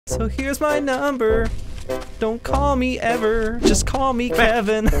So here's my number. Don't call me ever. Just call me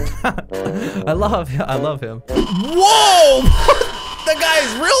Kevin. I love him. Whoa! The guy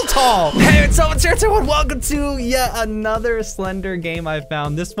is real tall. Hey, what's up? It's here, everyone. Welcome to yet another Slender game I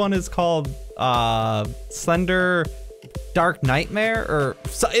found. This one is called Slender Dark Nightmare, or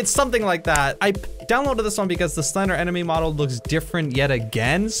it's something like that. I downloaded this one because the Slender enemy model looks different yet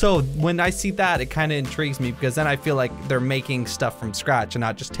again. So when I see that, it kind of intrigues me because then I feel like they're making stuff from scratch and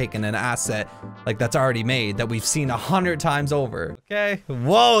not just taking an asset like that's already made that we've seen 100 times over. Okay.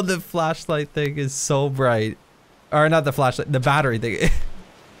 Whoa, the flashlight thing is so bright. Or not the flashlight, the battery thing.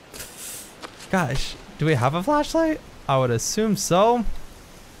 Gosh, do we have a flashlight? I would assume so.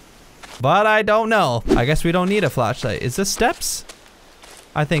 But I don't know. I guess we don't need a flashlight. Is this steps?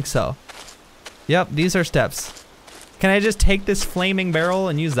 I think so. Yep, these are steps. Can I just take this flaming barrel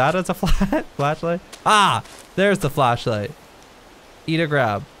and use that as a flashlight? Ah, there's the flashlight. E to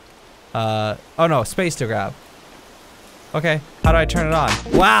grab. Oh no, space to grab. Okay, how do I turn it on?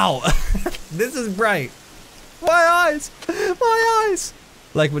 Wow, this is bright. My eyes, my eyes.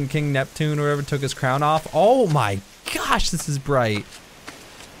 Like when King Neptune or whatever took his crown off. Oh my gosh, this is bright.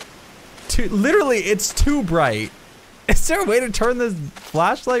 Literally, it's too bright. Is there a way to turn this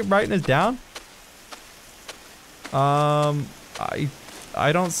flashlight brightness down? I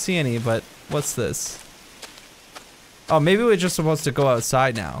don't see any, but what's this? Oh, maybe we're just supposed to go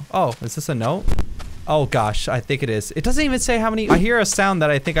outside now. Oh, is this a note? Oh gosh, I think it is. It doesn't even say how many. I hear a sound that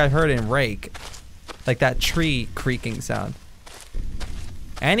I think I heard in Rake. Like that tree creaking sound.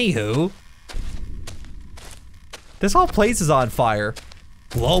 Anywho. This whole place is on fire.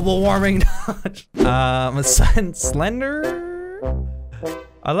 Global warming. Slender.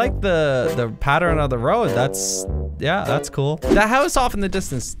 I like the pattern of the road. Yeah, that's cool. The house off in the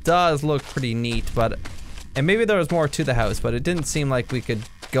distance does look pretty neat, but and maybe there was more to the house, but it didn't seem like we could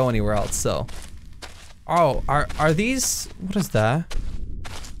go anywhere else. So, oh, are these? What is that?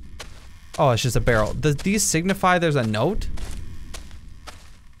 Oh, it's just a barrel. Does these signify there's a note?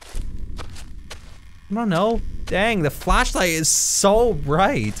 I don't know. Dang, the flashlight is so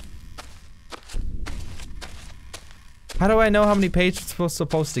bright. How do I know how many pages we're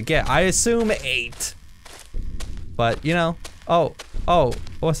supposed to get? I assume 8. But, you know. Oh,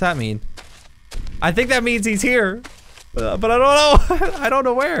 what's that mean? I think that means he's here. But I don't know. I don't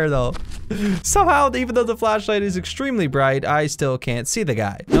know where, though. Somehow, even though the flashlight is extremely bright, I still can't see the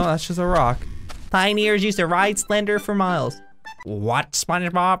guy. No, that's just a rock. Pioneers used to ride Slender for miles. What,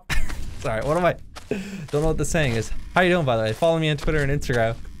 SpongeBob? Sorry, what am I? Don't know what the saying is. How you doing, by the way? Follow me on Twitter and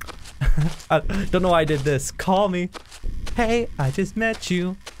Instagram. I don't know why I did this. Call me. Hey, I just met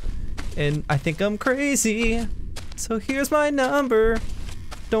you. And I think I'm crazy. So here's my number.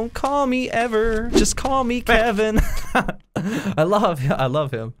 Don't call me ever. Just call me Kevin. I love him.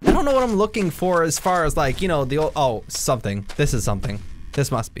 I don't know what I'm looking for as far as like, you know, the old, oh, something. This is something.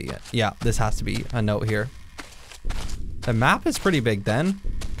 This must be it. Yeah, this has to be a note here. The map is pretty big then.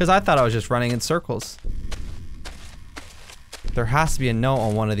 Because I thought I was just running in circles. There has to be a note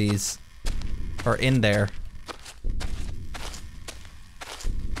on one of these. Or in there.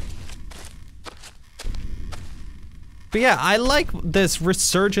 But yeah, I like this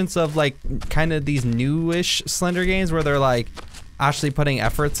resurgence of like kind of these newish Slender games where they're like actually putting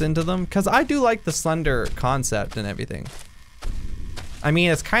efforts into them. Because I do like the Slender concept and everything. I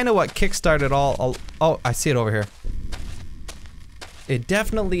mean, it's kind of what kickstarted all. Oh, I see it over here. It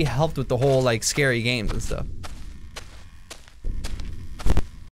definitely helped with the whole like scary games and stuff.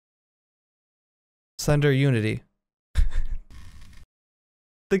 Slender Unity.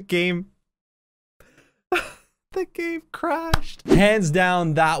 The game crashed. Hands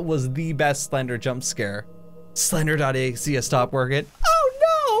down, that was the best Slender jump scare. Slender.exe stopped working.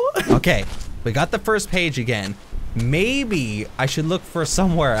 Oh no! Okay, we got the first page again. Maybe I should look for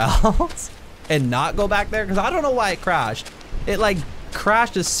somewhere else and not go back there because I don't know why it crashed. It like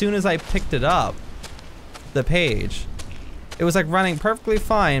crashed as soon as I picked it up. The page. It was like running perfectly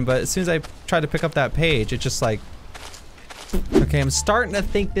fine, but as soon as I tried to pick up that page, it just like... Okay, I'm starting to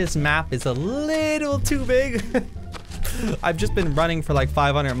think this map is a little too big. I've just been running for like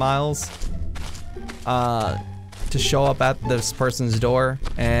 500 miles to show up at this person's door,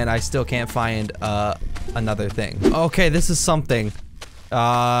 and I still can't find another thing. Okay, this is something.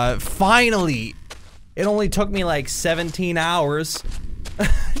 Finally! It only took me like 17 hours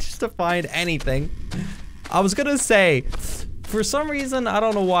just to find anything. I was gonna say, for some reason, I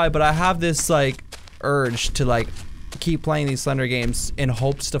don't know why, but I have this like urge to like keep playing these Slender games in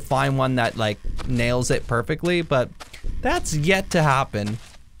hopes to find one that like nails it perfectly, but that's yet to happen.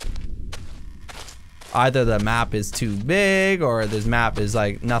 Either the map is too big or this map is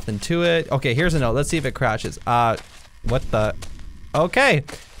like nothing to it. Okay, here's a note. Let's see if it crashes. What the? Okay.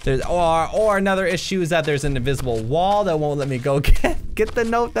 There's or another issue is that there's an invisible wall that won't let me go get the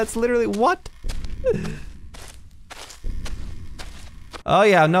note. That's literally what? Oh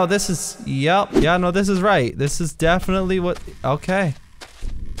yeah, no, this is, yep. Yeah, no, this is right. This is definitely what, okay.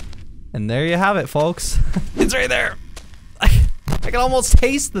 And there you have it, folks. It's right there. I can almost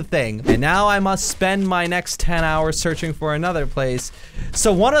taste the thing. And now I must spend my next 10 hours searching for another place.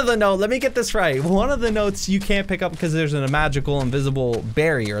 So one of the notes, let me get this right. One of the notes you can't pick up because there's a magical invisible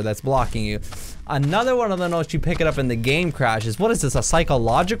barrier that's blocking you. Another one of the notes you pick it up and the game crashes. What is this, a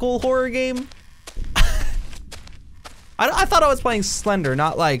psychological horror game? I thought I was playing Slender,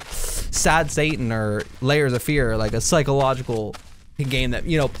 not like Sad Satan or Layers of Fear, like a psychological game that,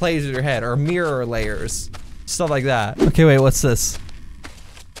 you know, plays with your head, or mirror layers. Stuff like that. Okay, wait, what's this?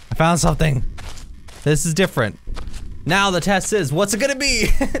 I found something. This is different. Now the test is, what's it gonna be?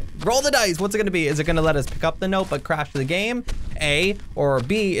 Roll the dice, what's it gonna be? Is it gonna let us pick up the note but crash the game? A, or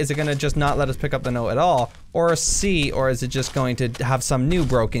B, is it gonna just not let us pick up the note at all? Or C, or is it just going to have some new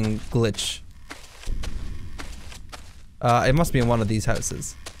broken glitch? It must be in one of these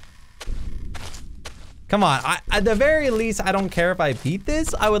houses. Come on, at the very least, I don't care if I beat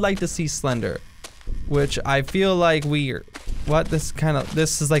this. I would like to see Slender. Which I feel like this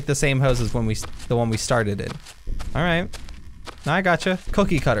is like the same house as the one we started in. All right, now I gotcha.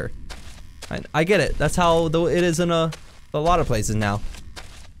 Cookie cutter. I get it. That's how it is in a lot of places now.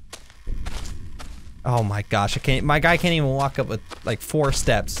 Oh my gosh, my guy can't even walk up with like 4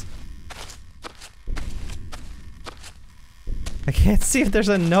 steps. I can't see if there's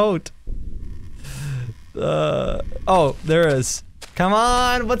a note. Oh, there is. Come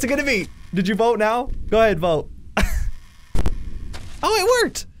on, what's it gonna be? Did you vote now? Go ahead, vote. Oh, it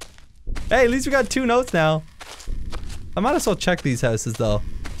worked! Hey, at least we got 2 notes now. I might as well check these houses though.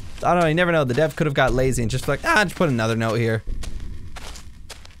 I don't know, you never know. The dev could have got lazy and just like, just put another note here.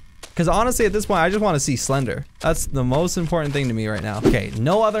 Because honestly, at this point, I just want to see Slender. That's the most important thing to me right now. Okay,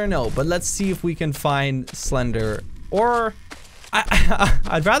 no other note, but let's see if we can find Slender. Or,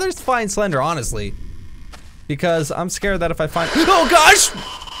 I'd rather find Slender, honestly. Because I'm scared that if I find, oh gosh!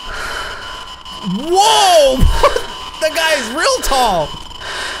 Whoa! The guy is real tall!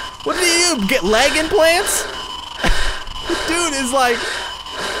 What did he do? Get leg implants? Dude is like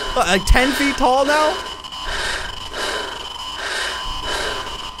 10 feet tall now?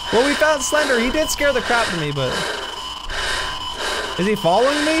 Well, we found Slender. He did scare the crap out of me, but... Is he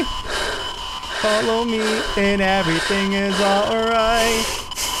following me? Follow me and everything is alright.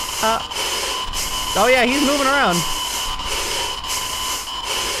 Oh yeah, he's moving around.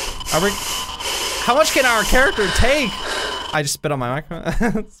 Are we... How much can our character take? I just spit on my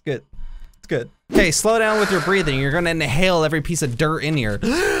microphone. It's good. It's good. Okay, slow down with your breathing. You're gonna inhale every piece of dirt in here.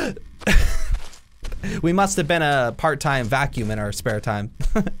 We must have been a part-time vacuum in our spare time.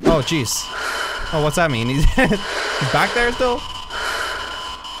 Oh, jeez. Oh, what's that mean? He's back there still?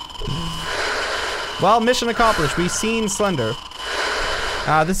 Well, mission accomplished. We've seen Slender.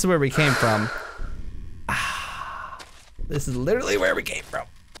 This is where we came from. This is literally where we came from.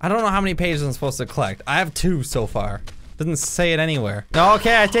 I don't know how many pages I'm supposed to collect. I have 2 so far. Doesn't say it anywhere.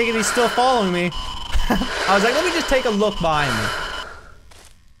 Okay, I take it he's still following me. I was like, let me just take a look behind me.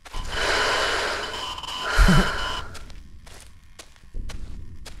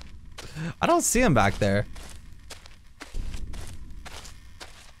 I don't see him back there.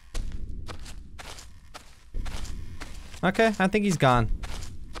 Okay, I think he's gone.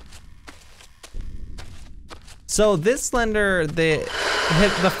 So this Slender, the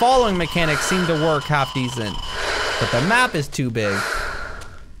following mechanics seem to work half decent, but the map is too big.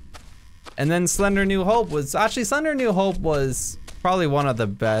 And then Slender New Hope was, actually Slender New Hope was probably one of the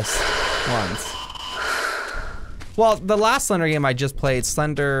best ones. Well, the last Slender game I just played,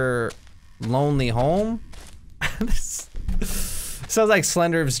 Slender Lonely Home. Sounds like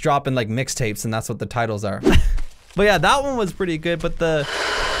Slender's dropping like mixtapes and that's what the titles are. But yeah, that one was pretty good, but the...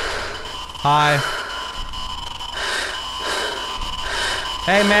 Hi.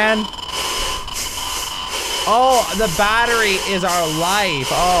 Hey, man. Oh, the battery is our life.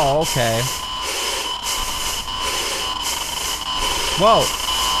 Oh, okay. Whoa.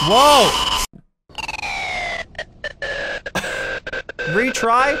 Whoa.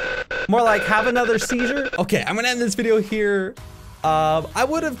 Retry? More like have another seizure? Okay, I'm gonna end this video here. I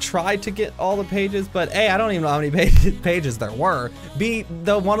would have tried to get all the pages, but A, I don't even know how many pages there were. B,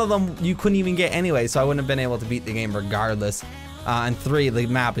 one of them you couldn't even get anyway, so I wouldn't have been able to beat the game regardless. And 3, the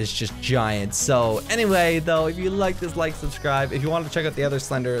map is just giant. So anyway, though, if you like this, like, subscribe. If you want to check out the other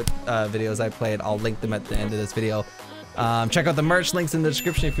Slender videos I played, I'll link them at the end of this video. Check out the merch links in the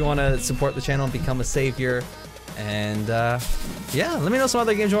description if you want to support the channel and become a savior. And yeah, let me know some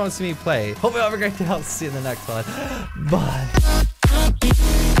other games you want to see me play. Hope you have a great day. I'll see you in the next one. Bye.